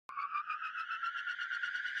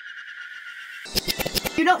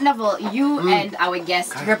You know, Nxville, you and our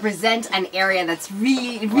guest represent an area that's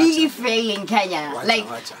really failing Kenya.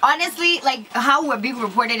 Honestly, how we're being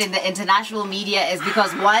reported in the international media is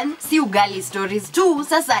because one, see ugali stories. Two,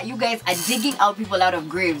 sasa, you guys are digging out people out of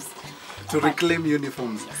graves. To reclaim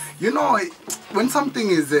uniforms. You know, when something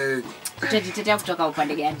is...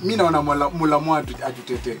 Mimi naona Mulamwah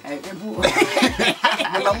atutete.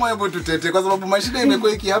 Mulamwah hebu tutete kwa sababu mashida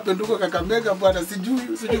imekuwa ikihappen huko Kakamega bwana,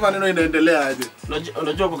 sijui maneno inaendelea aje.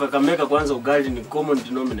 Unajua kwa Kakamega kwanza ugali ni common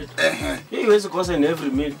denominator. Hii huwezi kosa in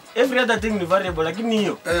every meal. Every other thing ni variable lakini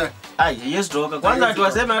hiyo. Yes toka. Kwanza ati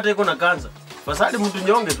waseme hata iko na kansa. Fasadi mtu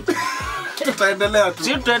nyonge tu. Tutaendelea tu.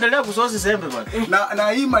 Sisi tutaendelea kusosi sembe bwana. Na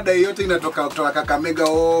hii madai yote inatoka kutoka Kakamega.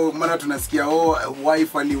 Mara tunasikia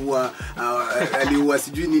wife aliua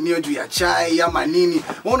sijui nini juu ya chai ama nini.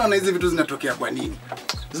 Unaona hizi vitu zinatokea kwa nini?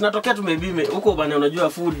 Zinatokea tu maybe huko bwana, unajua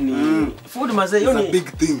food ni food mazee, hiyo ni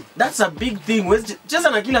big thing. That's a big thing. Wewe cheza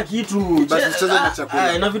na kila kitu. Cheza na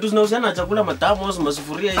chakula. Na vitu zinahusiana na chakula, matamos,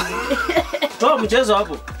 masufuria hizi. Toa mchezo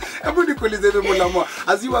hapo. Hebu nikuulize wewe Mulamwah,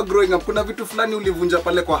 as you were growing up kuna vitu fulani ulivunja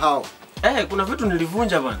pale kwa hao? Kuna vitu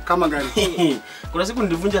nilivunja bwana. Kama gani? Kuna siku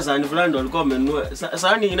nilivunja sahani fulani ndio walikuwa wamenunua.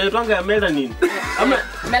 Sahani inaitwanga ya melanin.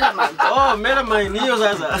 Melamine. Melamine hiyo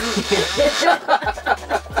sasa.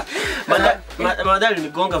 Madali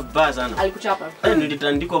nigonga vibaya sana. Alikuchapa.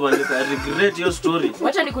 Nilitandikwa bwana, I regret your story.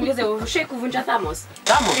 Wacha nikuulize, ushai kuvunja thermos?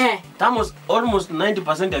 Thermos almost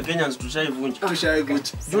 90% ya Kenyans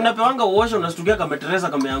tushaivunja. Juu unapewanga uosho unastukia kama Teresa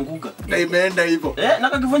kameanguka. Na imeenda hivyo. Na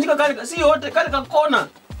kakivunjika kale si yote kale kakona.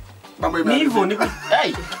 Hivyo ni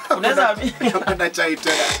unaweza napenda chai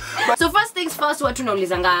tena. So first things first, watu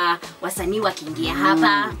naulizanga wasanii wakiingia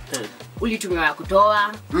hapa, ulitumiwa ya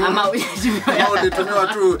kutoa ama ulitumiwa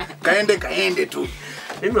tu kaende tu?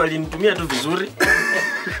 Mimi walinitumia tu vizuri.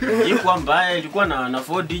 Ilikuwa mbaya, ilikuwa na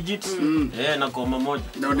 4 digits, na koma moja.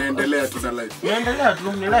 Na unaendelea tu na life. Naendelea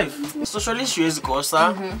tu ni life. Social issue is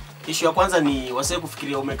kosa. Issue ya kwanza ni wasee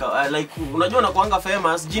kufikiria umeka unajua unakuanga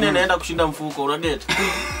famous, jina inaenda kushinda mfuko, una get.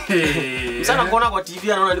 Msana kuona kwa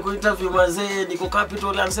TV anaona niko interview mazee, niko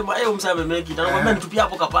Capital anasema msana amemake it. Anakuambia nitupie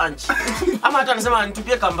hapo kapanchi. Ama hata anasema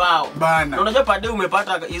nitupie kambao. Na unajua pade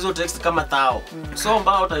umepata hizo text kama thao. So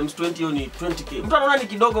mbao times 20 hiyo ni 20k. Mtu anaona ni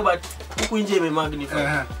kidogo but huku nje imemagnify.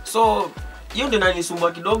 So hiyo ndio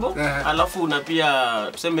inanisumbua kidogo. Alafu na pia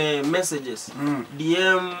tuseme messages,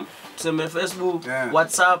 DM, tuseme Facebook,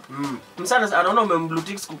 WhatsApp. Msana anaona umemblue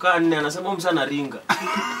ticks kukaa 4, anasema msana ringa.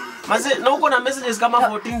 Maze na uko na messages kama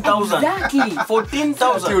 14,000. Exactly.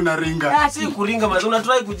 14,000. Si unaringa. Si kuringa maze,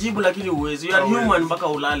 unatry kujibu lakini uwezi. You are human mpaka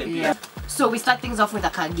ulale pia. So we start things off with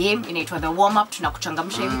a game inaitwa the warm up,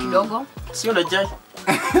 tunakuchangamsha hivi kidogo. Sio na chai.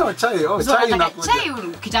 Chai inakuja. Chai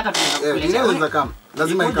ukitaka tunakuletea. Inaweza kama.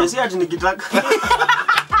 Lazima ikae. Si ati nikitaka.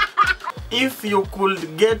 If you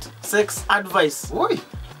could get sex advice.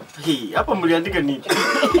 Hapa mliandika nini?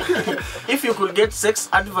 If you could get sex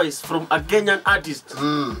advice from a Kenyan artist,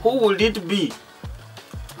 who would it be?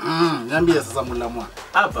 Niambie sasa Mulamwah.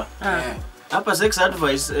 Hapa sex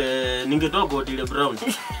advice ningetoa kwa Otile Brown.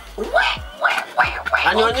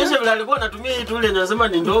 Anionyeshe vile alikuwa anatumia hii tool anasema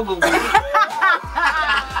ni ndogo.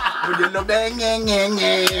 Udilo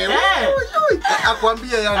bengengenge.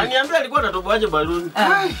 Akwambia yani. Aniambia alikuwa anatoboaje balloon.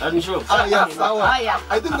 Anishow. Sawa.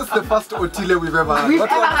 I think that's the first Otile we've ever had.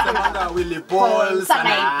 Watu wanasemanga Willy Paul,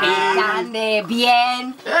 Sanai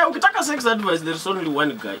Bien. Ukitaka sex advice there's only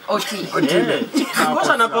one guy. Otile.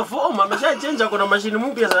 Because ana perform, amesha change kuna machine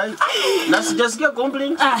mpya sasa hivi. Na sijasikia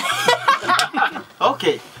complaint.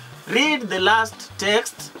 Okay. Read the last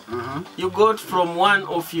text you got from one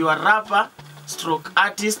of your rapper /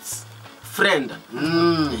 artist's friend.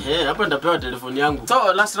 Hapa ndapewa telefoni yangu.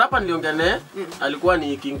 So last rapper niliongea naye alikuwa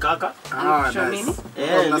ni King Kaka. Nice.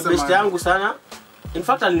 Ni best yangu sana. In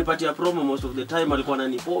fact alinipatia promo most of the time, alikuwa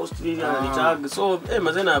ananipost ili ananitag. So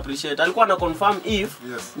mazena appreciate. Alikuwa ana confirm if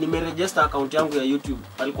nimeregister account yangu ya YouTube.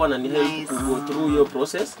 Alikuwa ananihelp to go through your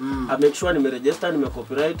process. I make sure nimeregister,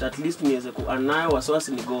 nimecopyright, at least niweze kuanayo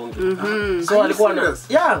wasiwasi nigonge. So alikuwa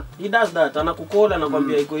he does that. Anakucall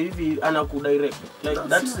anakuambia iko hivi, anakudirect. Like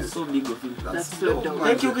that's so big of him.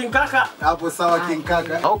 Thank you King Kaka. Hapo sawa King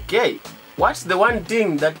Kaka. Okay. What's the one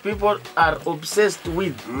thing that people are obsessed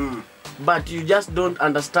with? But you just don't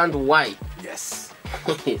understand why. Yes.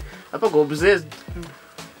 Hapa go obsessed.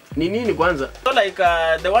 Ni nini kwanza? So like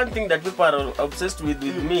the one thing that people are obsessed with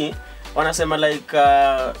me, wanasema like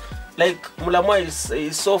Mulamwah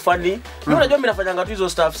is so funny. Mimi unajua mimi nafanyanga tu hizo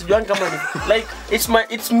stuff. Sijuani kama ni like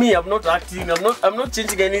it's me, I'm not acting. I'm not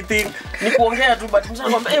changing anything. Ni kuongea tu but msana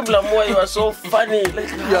kwamba Mulamwah you are so funny.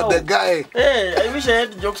 Like you are the guy. I wish I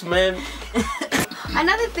had jokes man.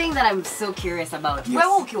 Another thing that I'm so curious about. Yes. Where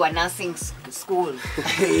were you at nursing school?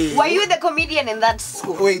 Were you the comedian in that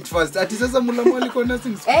school? Wait first. Ati sasa Mulamwah alikuwa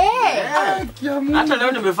nursing school. Hata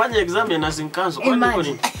leo nimefanya exam ya nursing council. Kwa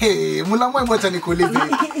nini? Mulamwah mwacha nikuulize.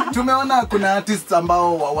 Tumeona kuna artists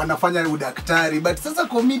ambao wanafanya udaktari, but sasa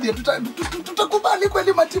comedian tutakubali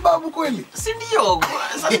kweli matibabu kweli? Si ndio?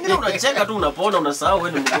 Sasa ndio unacheka tu unapona unasahau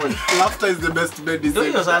wewe ni mgonjwa. Laughter is the best medicine.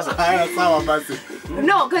 Ndio sasa. Haya sawa basi.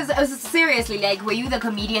 No, because seriously, like, were you the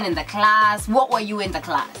comedian in the class? What were you in the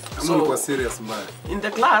class? So ulikuwa serious mbaya. In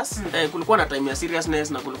the class kulikuwa na time ya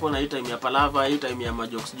seriousness na kulikuwa na hii time ya palava, hii time ya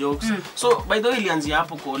jokes. So by the way ilianzia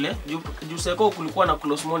hapo kole. Juu seko kulikuwa na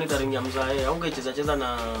close monitoring ya mzae. Ungecheza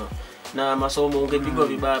na masomo ungepigwa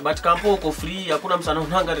vibaya, but kampo uko free, hakuna msana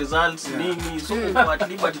unanga results nini, so at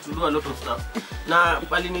liberty to do a lot of stuff. Na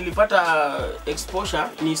pale nilipata exposure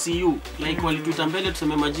ni CU, like walituita mbele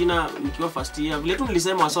tuseme majina nikiwa first year, vile tu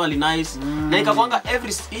nilisema waswali nice, na ikakwanga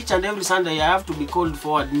each and every Sunday I have to be called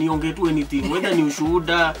forward niongee tu anything, whether ni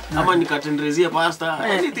ushuhuda ama nikatendrezie pastor,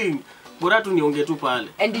 anything. Bora tu niongee tu pale.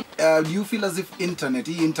 And do you feel as if internet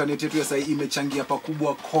yetu ya sasa imechangia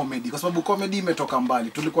pakubwa comedy? Kwa sababu comedy imetoka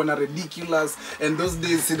mbali. Tulikuwa na ridiculous, and those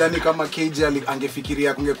days sidhani kama KJ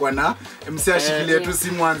angefikiria kungekuwa na MC ashikilie tu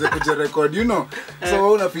simu anze kujirecord, you know.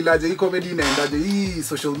 So una feel aje hii comedy inaendaje? Hii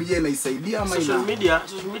social media inaisaidia ama social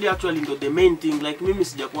media actually ndo the main thing. Like mimi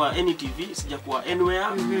sijakuwa any TV, sijakuwa anywhere,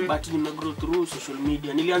 but nimegrow through social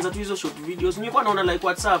media. Nilianza tu hizo short videos. Nilikuwa naona like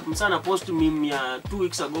WhatsApp msana post meme ya 2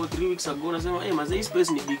 weeks ago, 3 weeks ago, nasema mazee space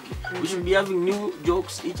ni big. We should be having new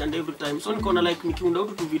jokes each and every time. So nikaona like nikiunda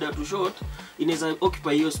tu video tu short inaweza occupy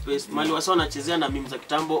hiyo space. Mali wasao wanachezea na memes za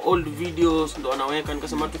kitambo, old videos ndo wanaweka.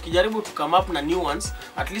 Nikasema tukijaribu to come up na new ones,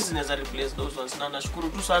 at least inaweza replace those ones. Na nashukuru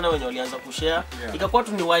tu sana wenye walianza kushare. Ikakuwa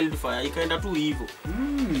tu ni wildfire, ikaenda tu hivyo.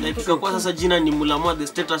 Like ikakuwa sasa jina ni Mulamwah the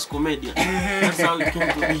status comedian. That's how it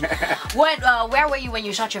came to be. where were you when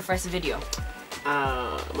you shot your first video?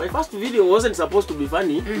 My first video wasn't supposed to be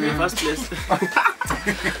funny in the first place.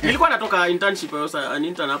 Nilikuwa natoka internship an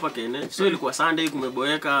intern hapa Kenya. So ilikuwa Sunday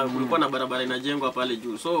kumeboeka, kulikuwa na barabara inajengwa pale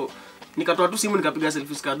juu. So nikatoa tu simu nikapiga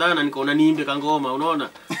selfies kadhaa na nikaona niimbe kangoma, unaona?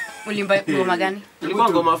 Ulimba ngoma gani? Ilikuwa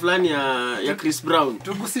ngoma fulani ya Chris Brown.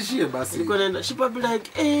 Tugusishie basi. Nilikuwa naenda she pop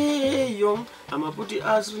like hey yo, I'ma put it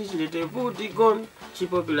as rich let the booty gone. She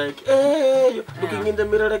pop like hey yo, looking in the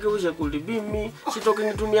mirror like wish I could be me. She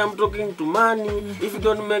talking to me, I'm talking to money. If you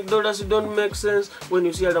don't make dollars, you don't make sense. When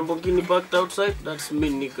you see a Lamborghini parked outside, that's me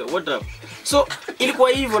nigga. What up? So ilikuwa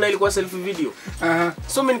hivyo na ilikuwa selfie video.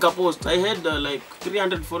 So mimi nikapost. I had like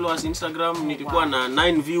 300 followers Instagram, nilikuwa na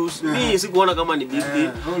 9 views. Mimi sikuona kama ni big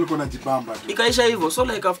deal. Ulikuwa unajipamba tu. Ikaisha hivyo. So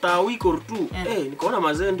like after a week or two, nikaona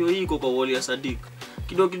mazee ndio hii iko kwa wall ya Sadiq.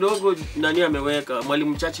 Kidogo nani ameweka,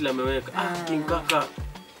 mwalimu Churchill ameweka. King Kaka,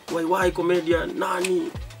 why comedian,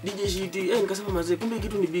 nani DJ Shiti, nikasema mazee kumbe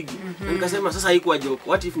kitu ni big. Nikasema sasa haikuwa joke.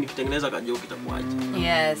 What if nikitengeneza ka joke itakuwaje?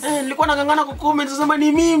 Yes. Nilikuwa nangangana ku comment sasa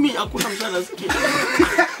ni mimi, hakuna mtu anasikia.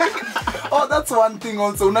 Oh, that's one thing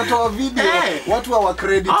also. Unatoa video, watu wa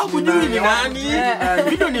credit ni nani?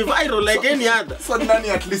 Video ni viral like any other. So nani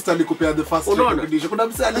at least alikupea the first recognition? Kuna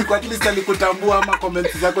msee alikuwa at least alikutambua ama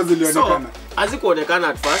comments zako zilionekana? So, hazikuonekana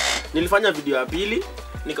at first. Nilifanya video ya pili.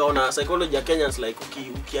 Nikaona psychology ya Kenyans like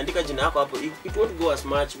ukiandika jina yako hapo it won't go as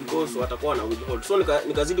much because watakuwa na withhold. So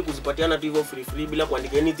nikazidi kuzipatiana tu hivyo free bila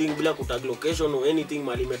kuandika anything, bila kutag location or anything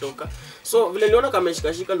mali imetoka. So vile niliona kama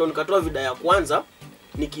shikashika ndo nikatoa video ya kwanza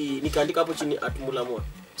nikaandika hapo chini @Mulamwah.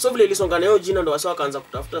 So vile ilisonga na hiyo jina ndo wasao kaanza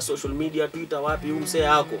kutafuta social media, Twitter wapi msee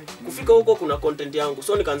yako. Kufika huko kuna content yangu.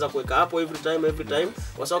 So nikaanza kuweka hapo every time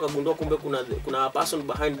wasao kagundua kumbe kuna a person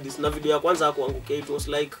behind this. Na video ya kwanza hakuangukia, it was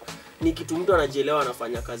like ni kitu mtu anajielewa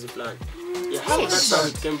anafanya kazi fulani. Yeah, so that's how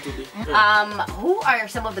it came to be. Who are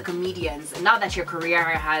some of the comedians, now that your career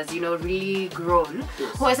has, really grown,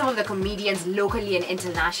 who are some of the comedians locally and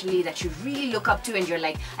internationally that you really look up to and you're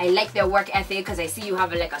like, I like their work ethic because I see you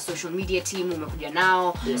have like a social media team umekuja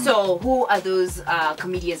now. So who are those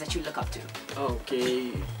comedians that you look up to?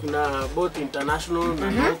 Okay, kuna both international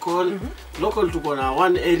and local. Local tuko na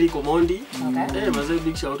one Erico Mandi. Mazee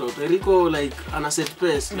big shout out. Erico like ana set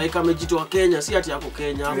pace. Like amejitoa Kenya, si ati yako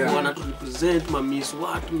Kenya, anatu represent Miss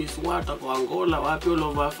what kwa Angola, wapi all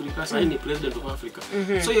over Africa. Sasa ni president of Africa.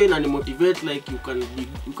 So hiyo inani motivate like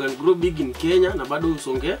you can grow big in Kenya na bado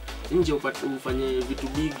usonge nje ufanye vitu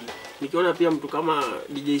big. nikiona pia mtu kama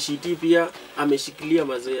DJ Shiti pia ameshikilia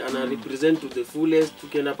mazee, ana represent to the fullest.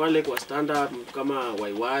 Tukienda pale kwa stand up mtu kama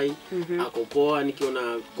YY ako poa, nikiona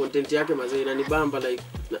content yake mazee inanibamba like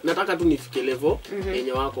nataka tu nifike level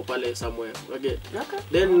yenye wako pale somewhere. Okay.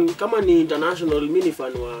 Then kama ni international, mimi ni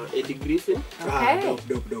fan wa Eddie Griffin.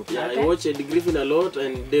 Dope. Yeah, I watch Eddie Griffin a lot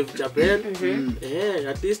and Dave Chappelle.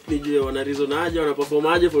 At least nijue wana reasonaje, wana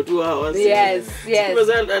performaje for 2 hours. Yes.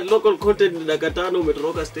 Kwa local content ni dakika 5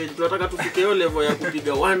 umetoroka stage. Tunataka tufike hiyo level ya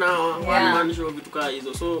kupiga 1 hour, one man show vitu kama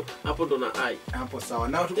hizo. So hapo ndo na hapo sawa.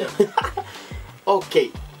 Now okay.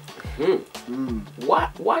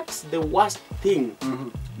 What's the worst thing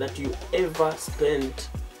that you ever spent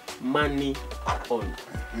money on?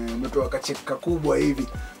 Mtu akacheka kubwa hivi.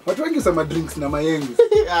 Watu wengi sema drinks na mayengu.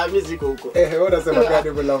 Mimi siko huko. Wanasema gani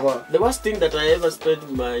Mulamwah? The worst thing that I ever spent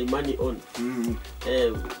my money on.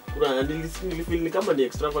 Kuna nilifeel kama ni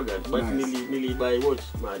extravagant, but nilibuy watch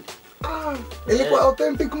mali. Ilikuwa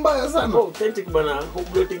authentic mbaya sana. Authentic bana,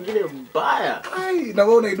 hoblet ingine mbaya. Na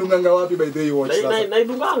wewe unaidunganga wapi by the way watch sasa?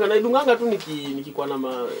 Naidunganga tu nikikuwa na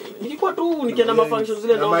nikikuwa tu nikienda ma functions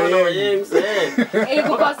zile naomba na mayengs. It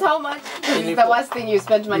cost how much? This is the worst thing you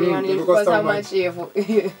spent money on. It cost how much?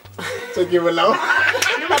 So Mulamwah.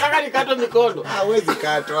 Nataka nikatwe mikono. Hawezi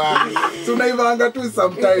katwa. Tunaivanga tu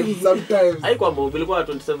sometimes. Haikuwa mambo, ilikuwa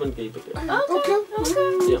 27k pekee.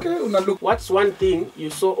 Okay. What's one thing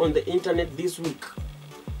you saw on the internet this week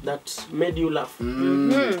that made you laugh?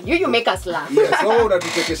 You make us laugh. Yes,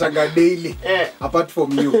 unatuchekeshanga daily. Apart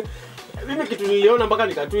from you. Mimi kitu niliona mpaka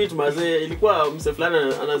nikatweet mazee, ilikuwa mse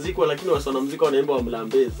fulani anazikwa lakini wasana mziki wanaimba wa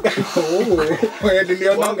Mlambezi.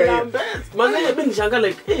 Nilionanga hiyo. Mazee mimi nishangaa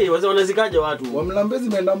like wazee wanazikaje watu? Wa Mlambezi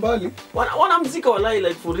imeenda mbali. Wana mziki walai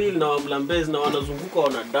like for real na wa Mlambezi na wanazunguka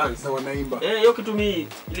wana dance. Na wanaimba. Hiyo kitu mimi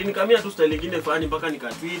ilinikamia tu style nyingine fani mpaka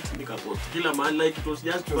nikatweet, nikapost kila mahali like it was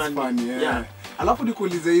just funny. Yeah. Alafu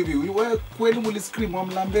nikuulize hivi, wewe kweli muliscream wa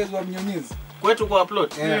Mlambezi wa Mnyonyizi? Kwetu kwa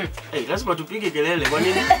upload. Lazima tupige kelele kwa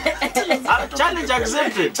nini? Challenge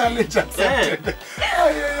accepted.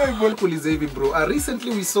 Well, kuulize hivi bro.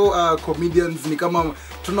 Recently we saw comedians ni kama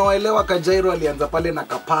tunawaelewa Kajairo alianza pale na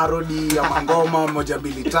kaparody ya mangoma 1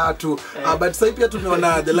 2 3. But sasa pia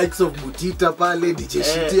tumeona the likes of Butita pale, DJ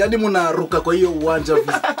Shiti. Yaani mnaruka kwa hiyo uwanja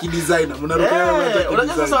kidesigner. Mnaruka uwanja kidesigner.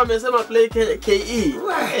 Unajua sasa wamesema play KE.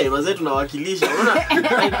 Wazee tunawakilisha. Unaona?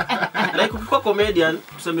 Like ukikuwa comedian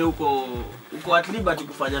tuseme uko at liberty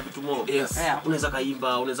kufanya vitu moja. Yes. Unaweza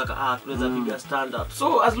kaimba, unaweza ka act, unaweza piga stand up.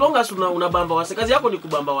 So as long as unabamba wase, kazi yako ni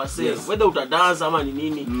kubamba wase. Whether utadance ama ni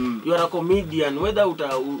nini, you are a comedian. Whether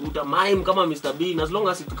uta mime kama Mr. Bean, as long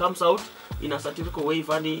as it comes out in a satirical way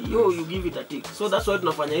funny, you give it a tick. So that's why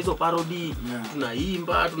tunafanya hizo parody,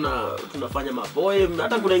 tunaimba, tunafanya mapoem.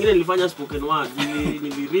 Hata kuna nyingine nilifanya spoken word,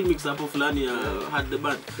 nili remix hapo fulani ya Had the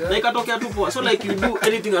Band. Na ikatokea tu poa. So like you do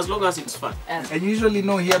anything as long as it's fun. And usually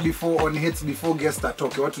know here before on hits before guests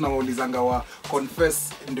atoke, watu nawaulizanga wa confess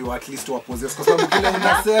ndio at least wa possess, kwa sababu kile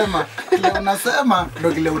unasema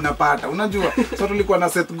ndio kile unapata, unajua. So tulikuwa na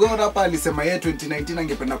Seth Gore hapa, alisema yeye 2019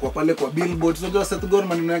 angependa kwa pale kwa Billboard. Unajua Seth Gore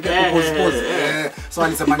maneno yake kupose. So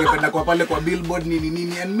alisema angependa kwa pale kwa Billboard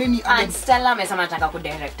nini and many and Stella amesema anataka ku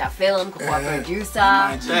direct a film, kuwa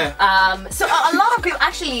producer. So a lot of people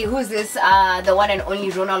actually, who's this the one and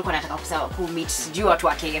only Ronald anataka ku meet juu watu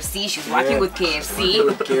wa KFC. She's working with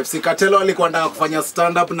KFC. Katelo alikuwa anataka kufanya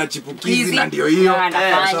stand up na chipukizi na ndio hiyo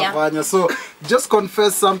anafanya. So just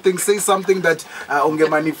confess something, say something that unge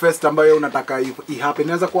manifest ambayo unataka ihappen.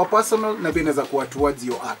 Inaweza kuwa personal na pia inaweza kuwa towards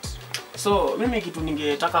your art. So mimi kitu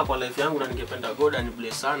ningetaka kwa life yangu na ningependa God and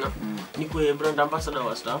bless sana, nikuwe brand ambassador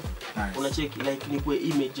wa staff. Unacheki like nikuwe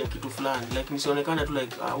image ya kitu fulani, like nisionekane tu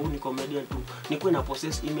like huyu ni comedian tu, nikuwe na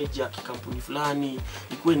possess image ya kampuni fulani,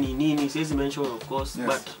 ikuwe ni nini, siwezi mention of course,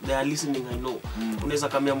 but they are listening, I know. Unaweza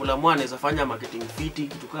kama Mulamwah anaweza fanya marketing fiti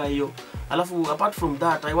kitu kama hiyo. Alafu apart from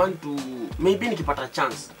that, I want to maybe nikipata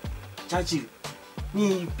chance Churchill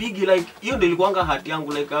ni pigi like hiyo ndio ilikuanga hati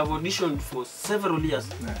yangu, like I've auditioned for several years.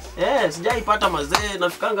 Sijaipata mazee,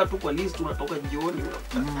 nafikanga tu kwa list unatoka jioni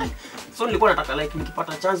unafika. So nilikuwa nataka like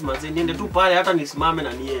nikipata chance mazee niende tu pale, hata nisimame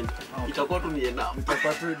na niende. Itakuwa tu nienda.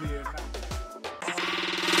 Itakuwa tu nienda.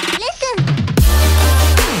 Listen.